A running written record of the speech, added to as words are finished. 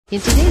In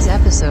today's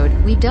episode,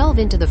 we delve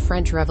into the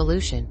French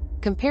Revolution,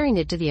 comparing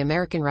it to the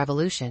American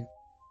Revolution.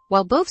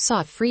 While both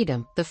sought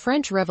freedom, the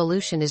French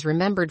Revolution is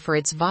remembered for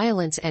its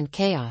violence and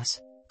chaos,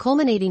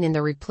 culminating in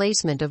the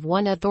replacement of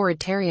one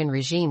authoritarian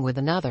regime with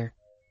another.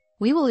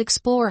 We will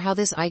explore how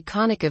this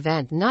iconic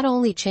event not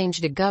only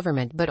changed a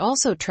government but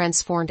also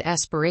transformed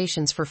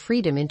aspirations for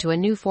freedom into a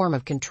new form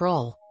of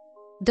control.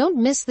 Don't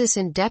miss this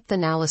in-depth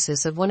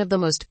analysis of one of the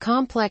most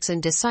complex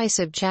and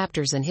decisive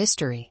chapters in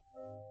history.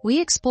 We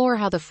explore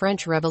how the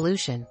French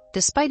Revolution,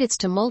 despite its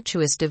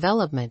tumultuous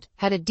development,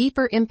 had a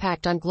deeper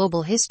impact on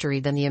global history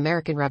than the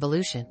American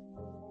Revolution.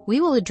 We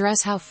will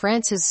address how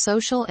France's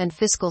social and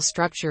fiscal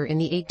structure in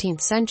the 18th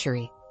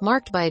century,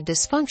 marked by a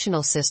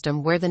dysfunctional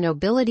system where the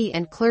nobility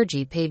and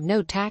clergy paid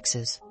no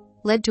taxes,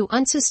 led to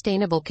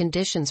unsustainable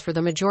conditions for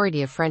the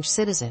majority of French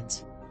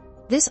citizens.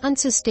 This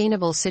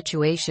unsustainable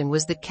situation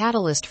was the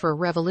catalyst for a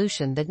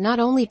revolution that not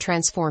only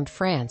transformed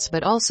France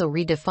but also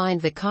redefined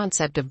the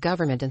concept of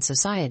government and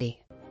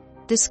society.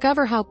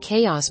 Discover how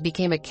chaos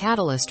became a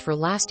catalyst for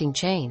lasting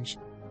change.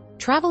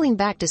 Traveling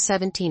back to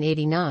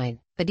 1789,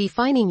 a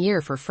defining year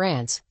for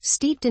France,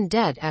 steeped in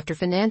debt after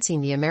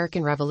financing the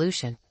American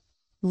Revolution.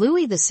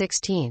 Louis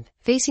XVI,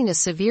 facing a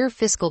severe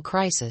fiscal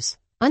crisis,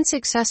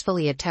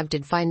 unsuccessfully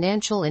attempted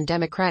financial and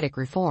democratic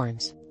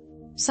reforms.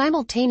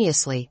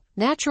 Simultaneously,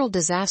 natural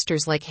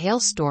disasters like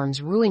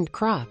hailstorms ruined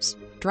crops,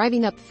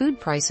 driving up food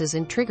prices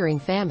and triggering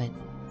famine.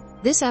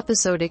 This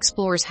episode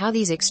explores how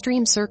these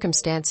extreme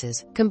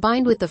circumstances,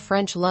 combined with the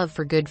French love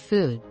for good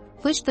food,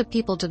 pushed the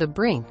people to the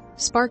brink,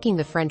 sparking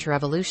the French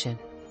Revolution.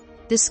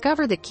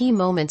 Discover the key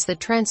moments that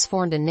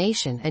transformed a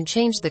nation and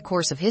changed the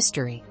course of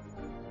history.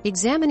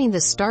 Examining the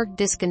stark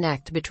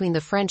disconnect between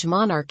the French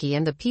monarchy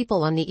and the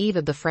people on the eve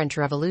of the French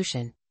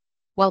Revolution.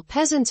 While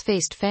peasants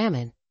faced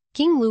famine,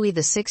 King Louis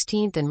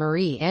XVI and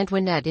Marie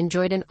Antoinette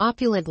enjoyed an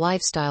opulent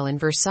lifestyle in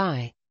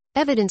Versailles,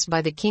 evidenced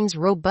by the king's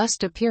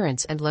robust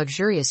appearance and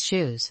luxurious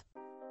shoes.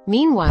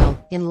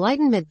 Meanwhile,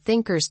 Enlightenment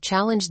thinkers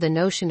challenged the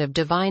notion of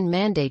divine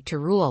mandate to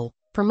rule,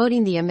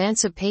 promoting the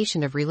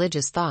emancipation of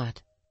religious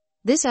thought.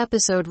 This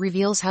episode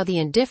reveals how the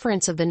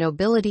indifference of the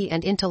nobility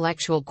and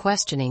intellectual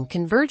questioning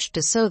converged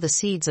to sow the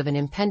seeds of an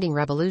impending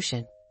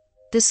revolution.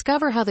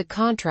 Discover how the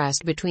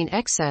contrast between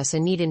excess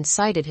and need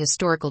incited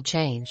historical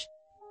change.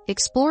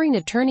 Exploring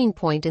a turning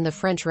point in the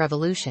French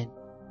Revolution.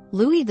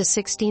 Louis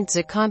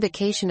XVI's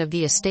convocation of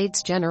the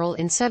Estates General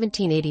in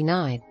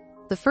 1789,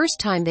 the first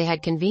time they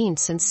had convened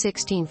since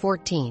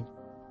 1614.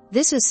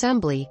 This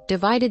assembly,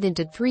 divided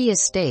into three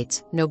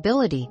estates,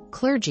 nobility,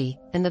 clergy,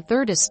 and the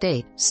Third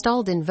Estate,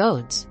 stalled in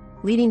votes,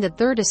 leading the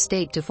Third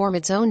Estate to form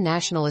its own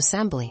national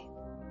assembly.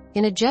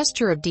 In a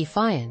gesture of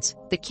defiance,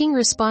 the king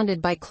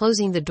responded by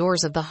closing the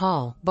doors of the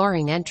hall,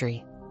 barring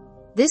entry.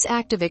 This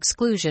act of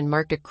exclusion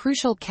marked a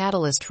crucial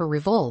catalyst for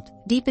revolt,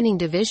 deepening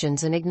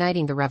divisions and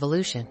igniting the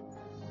revolution.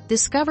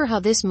 Discover how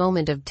this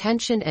moment of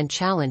tension and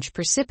challenge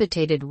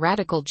precipitated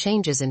radical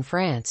changes in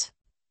France.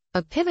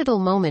 A pivotal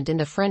moment in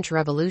the French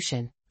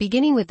Revolution,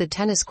 beginning with the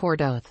tennis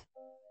court oath.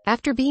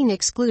 After being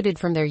excluded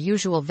from their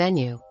usual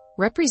venue,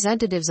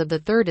 representatives of the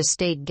Third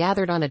Estate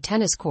gathered on a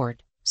tennis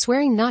court,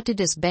 swearing not to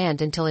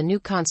disband until a new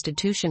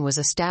constitution was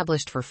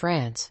established for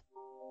France.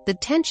 The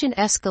tension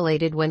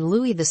escalated when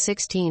Louis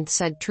XVI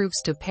sent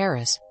troops to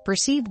Paris,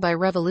 perceived by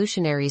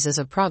revolutionaries as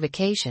a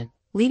provocation,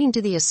 leading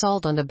to the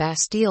assault on the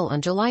Bastille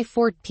on July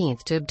 14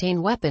 to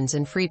obtain weapons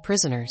and free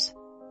prisoners.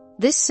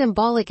 This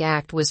symbolic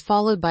act was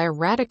followed by a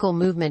radical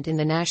movement in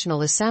the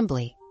National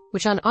Assembly,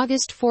 which on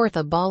August 4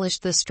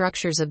 abolished the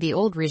structures of the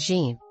old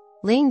regime,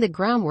 laying the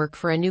groundwork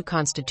for a new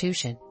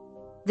constitution.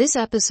 This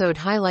episode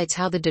highlights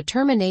how the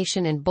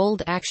determination and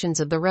bold actions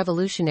of the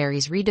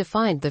revolutionaries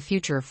redefined the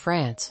future of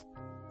France.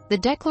 The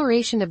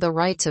Declaration of the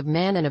Rights of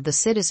Man and of the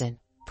Citizen,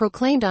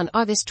 proclaimed on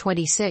August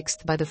 26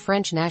 by the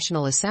French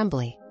National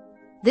Assembly.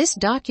 This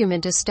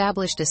document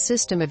established a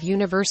system of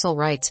universal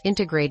rights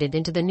integrated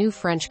into the new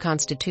French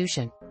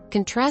Constitution,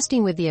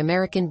 contrasting with the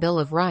American Bill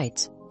of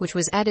Rights, which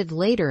was added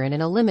later and in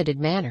a limited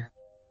manner.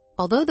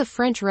 Although the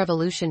French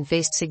Revolution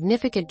faced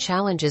significant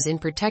challenges in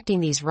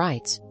protecting these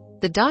rights,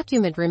 the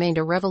document remained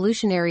a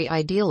revolutionary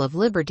ideal of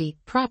liberty,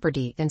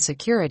 property, and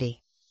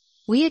security.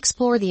 We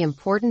explore the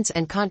importance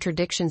and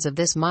contradictions of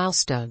this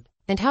milestone,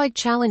 and how it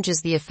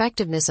challenges the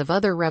effectiveness of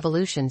other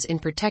revolutions in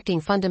protecting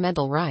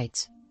fundamental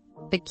rights.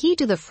 A key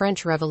to the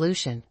French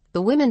Revolution,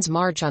 the Women's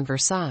March on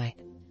Versailles.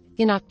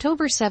 In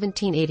October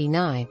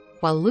 1789,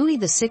 while Louis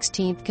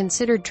XVI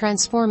considered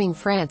transforming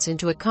France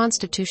into a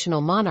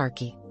constitutional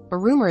monarchy, a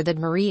rumor that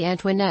Marie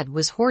Antoinette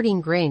was hoarding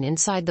grain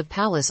inside the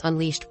palace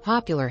unleashed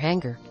popular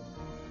anger.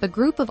 A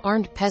group of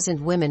armed peasant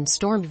women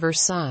stormed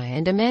Versailles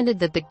and demanded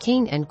that the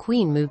king and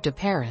queen move to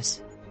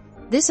Paris.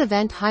 This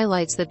event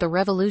highlights that the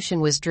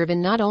revolution was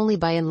driven not only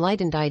by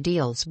enlightened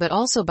ideals but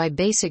also by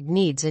basic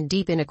needs and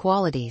deep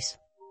inequalities.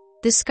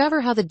 Discover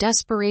how the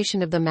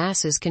desperation of the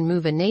masses can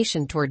move a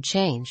nation toward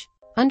change,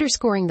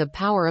 underscoring the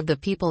power of the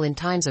people in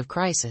times of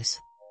crisis.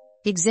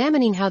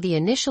 Examining how the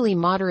initially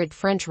moderate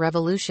French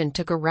Revolution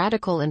took a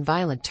radical and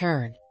violent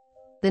turn.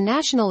 The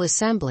National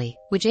Assembly,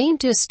 which aimed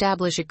to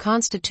establish a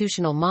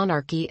constitutional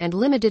monarchy and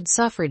limited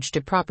suffrage to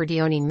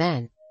property-owning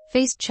men,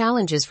 faced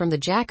challenges from the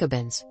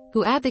Jacobins,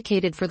 who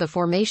advocated for the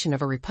formation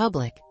of a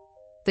republic.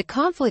 The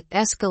conflict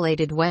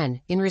escalated when,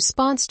 in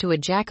response to a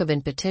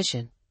Jacobin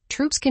petition,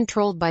 troops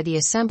controlled by the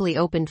Assembly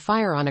opened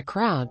fire on a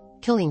crowd,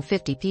 killing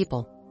 50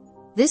 people.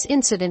 This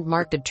incident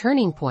marked a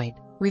turning point,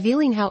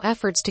 revealing how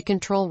efforts to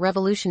control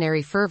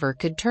revolutionary fervor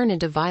could turn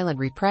into violent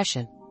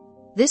repression.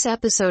 This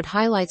episode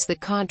highlights the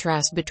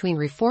contrast between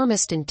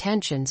reformist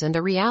intentions and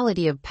the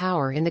reality of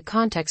power in the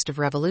context of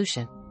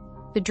revolution.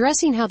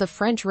 Addressing how the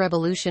French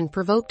Revolution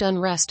provoked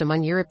unrest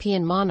among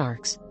European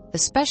monarchs,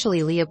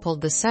 especially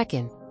Leopold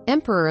II,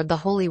 Emperor of the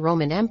Holy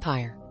Roman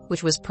Empire,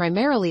 which was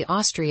primarily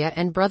Austria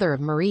and brother of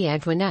Marie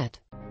Antoinette.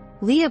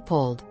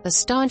 Leopold, a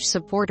staunch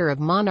supporter of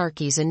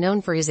monarchies and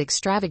known for his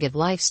extravagant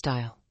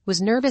lifestyle,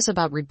 was nervous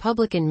about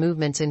republican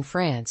movements in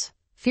France,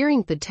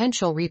 fearing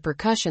potential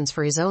repercussions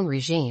for his own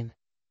regime.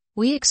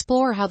 We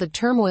explore how the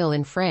turmoil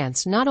in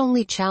France not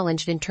only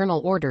challenged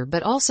internal order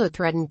but also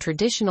threatened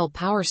traditional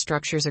power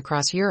structures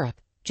across Europe,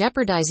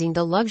 jeopardizing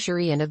the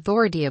luxury and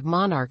authority of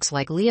monarchs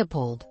like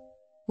Leopold.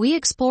 We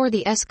explore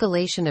the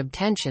escalation of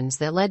tensions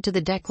that led to the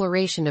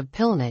Declaration of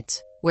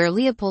Pillnitz, where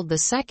Leopold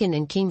II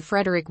and King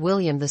Frederick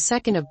William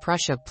II of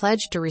Prussia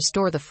pledged to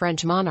restore the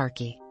French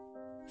monarchy.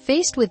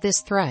 Faced with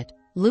this threat,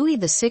 Louis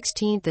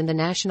XVI and the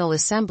National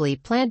Assembly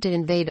planned to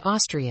invade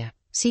Austria,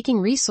 seeking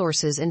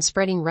resources and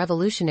spreading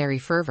revolutionary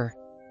fervor.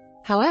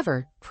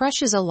 However,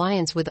 Prussia's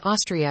alliance with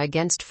Austria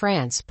against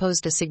France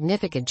posed a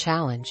significant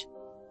challenge.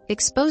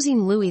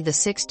 Exposing Louis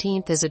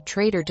XVI as a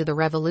traitor to the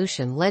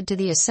revolution led to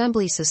the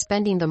Assembly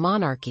suspending the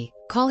monarchy,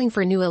 calling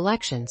for new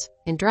elections,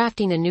 and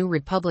drafting a new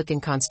republican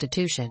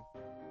constitution.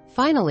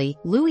 Finally,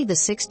 Louis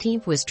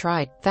XVI was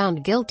tried,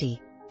 found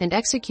guilty, and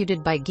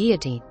executed by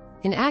guillotine,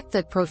 an act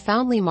that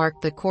profoundly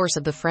marked the course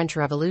of the French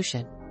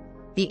Revolution.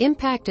 The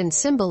impact and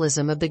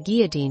symbolism of the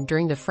guillotine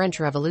during the French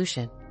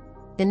Revolution.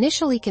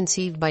 Initially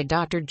conceived by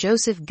Dr.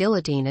 Joseph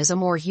Guillotine as a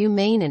more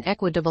humane and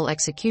equitable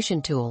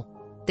execution tool,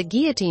 the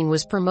guillotine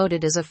was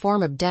promoted as a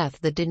form of death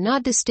that did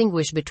not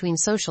distinguish between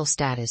social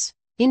status,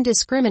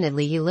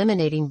 indiscriminately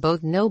eliminating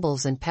both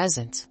nobles and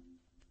peasants.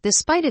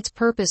 Despite its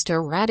purpose to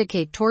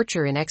eradicate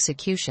torture and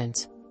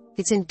executions,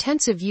 its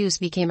intensive use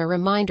became a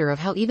reminder of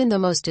how even the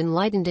most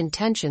enlightened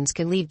intentions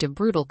can lead to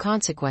brutal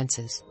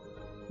consequences.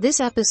 This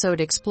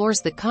episode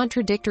explores the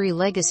contradictory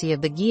legacy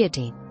of the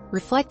guillotine,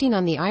 reflecting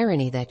on the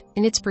irony that,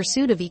 in its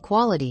pursuit of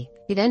equality,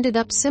 it ended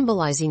up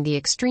symbolizing the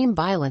extreme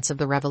violence of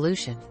the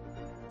revolution.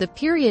 The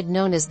period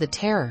known as the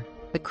Terror,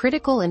 a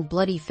critical and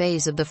bloody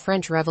phase of the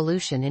French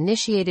Revolution,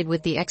 initiated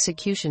with the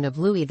execution of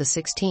Louis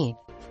XVI.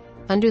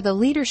 Under the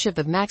leadership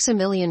of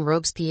Maximilien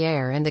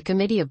Robespierre and the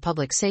Committee of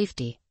Public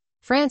Safety,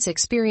 France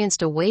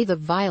experienced a wave of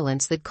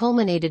violence that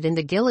culminated in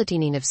the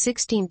guillotining of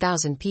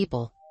 16,000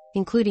 people,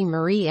 including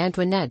Marie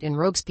Antoinette and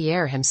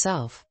Robespierre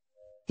himself.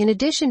 In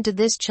addition to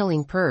this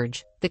chilling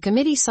purge, the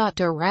committee sought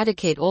to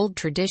eradicate old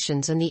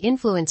traditions and the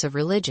influence of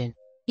religion,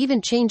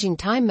 even changing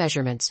time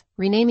measurements,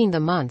 renaming the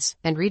months,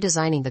 and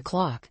redesigning the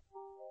clock.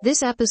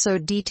 This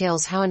episode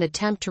details how an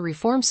attempt to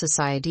reform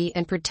society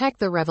and protect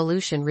the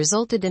revolution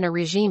resulted in a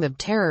regime of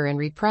terror and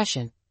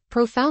repression,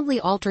 profoundly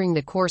altering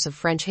the course of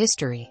French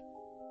history.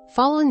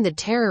 Following the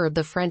terror of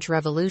the French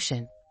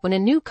Revolution, when a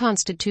new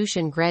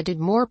constitution granted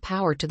more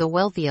power to the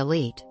wealthy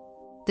elite.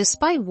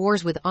 Despite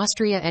wars with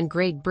Austria and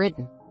Great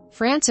Britain,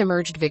 France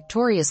emerged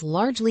victorious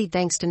largely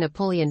thanks to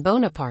Napoleon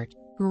Bonaparte,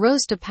 who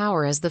rose to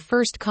power as the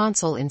first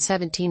consul in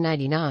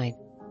 1799.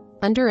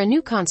 Under a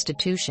new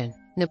constitution,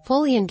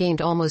 Napoleon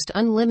gained almost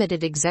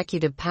unlimited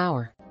executive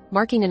power,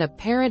 marking an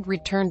apparent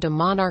return to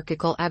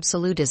monarchical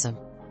absolutism.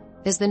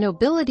 As the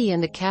nobility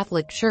and the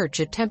Catholic Church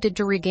attempted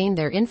to regain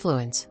their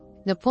influence,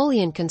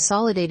 Napoleon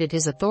consolidated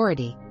his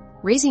authority,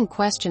 raising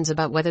questions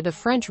about whether the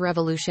French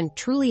Revolution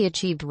truly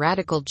achieved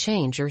radical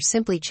change or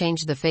simply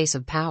changed the face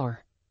of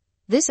power.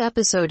 This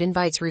episode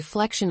invites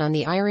reflection on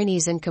the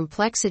ironies and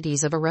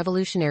complexities of a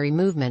revolutionary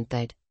movement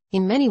that,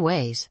 in many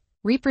ways,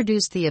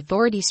 reproduced the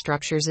authority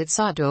structures it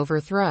sought to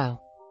overthrow.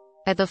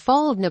 At the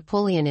fall of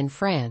Napoleon in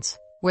France,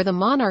 where the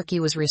monarchy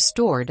was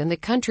restored and the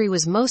country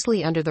was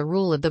mostly under the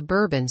rule of the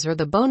Bourbons or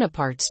the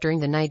Bonapartes during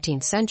the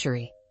 19th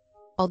century.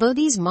 Although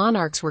these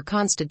monarchs were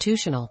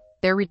constitutional,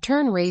 their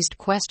return raised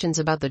questions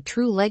about the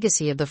true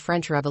legacy of the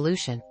French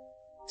Revolution.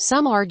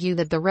 Some argue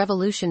that the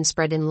revolution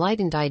spread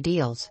enlightened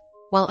ideals,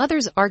 while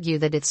others argue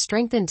that it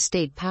strengthened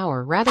state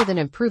power rather than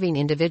improving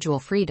individual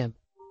freedom.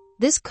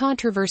 This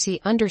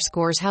controversy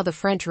underscores how the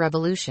French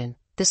Revolution,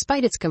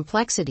 despite its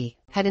complexity,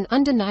 had an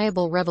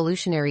undeniable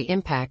revolutionary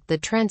impact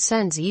that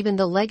transcends even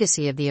the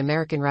legacy of the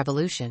American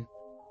Revolution.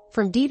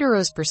 From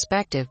Diderot's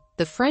perspective,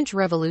 the French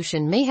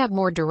Revolution may have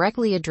more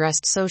directly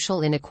addressed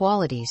social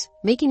inequalities,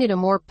 making it a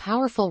more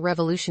powerful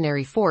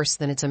revolutionary force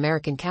than its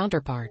American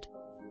counterpart.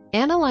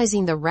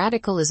 Analyzing the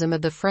radicalism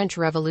of the French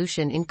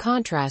Revolution in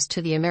contrast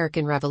to the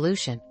American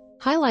Revolution,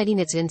 highlighting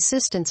its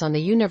insistence on the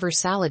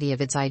universality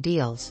of its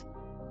ideals.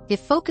 It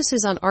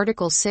focuses on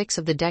Article 6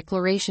 of the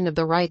Declaration of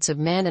the Rights of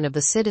Man and of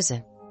the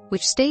Citizen,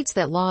 which states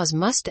that laws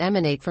must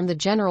emanate from the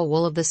general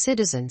will of the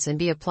citizens and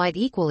be applied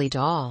equally to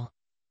all.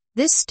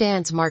 This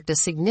stance marked a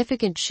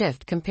significant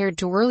shift compared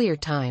to earlier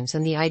times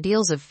and the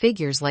ideals of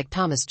figures like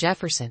Thomas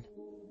Jefferson.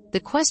 The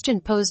question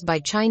posed by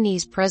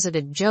Chinese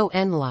President Zhou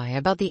Enlai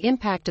about the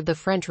impact of the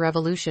French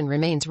Revolution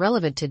remains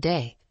relevant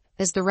today,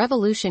 as the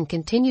revolution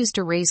continues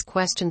to raise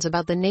questions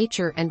about the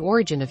nature and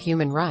origin of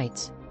human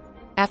rights.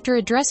 After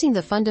addressing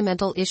the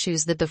fundamental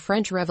issues that the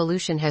French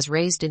Revolution has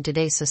raised in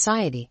today's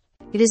society,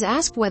 it is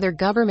asked whether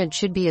government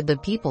should be of the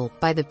people,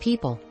 by the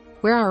people,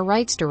 where our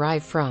rights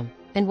derive from,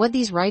 and what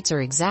these rights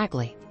are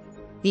exactly.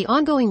 The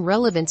ongoing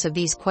relevance of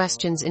these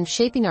questions in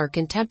shaping our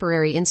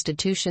contemporary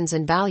institutions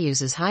and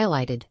values is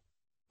highlighted.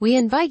 We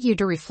invite you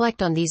to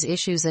reflect on these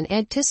issues and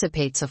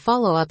anticipates a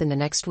follow-up in the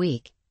next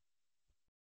week.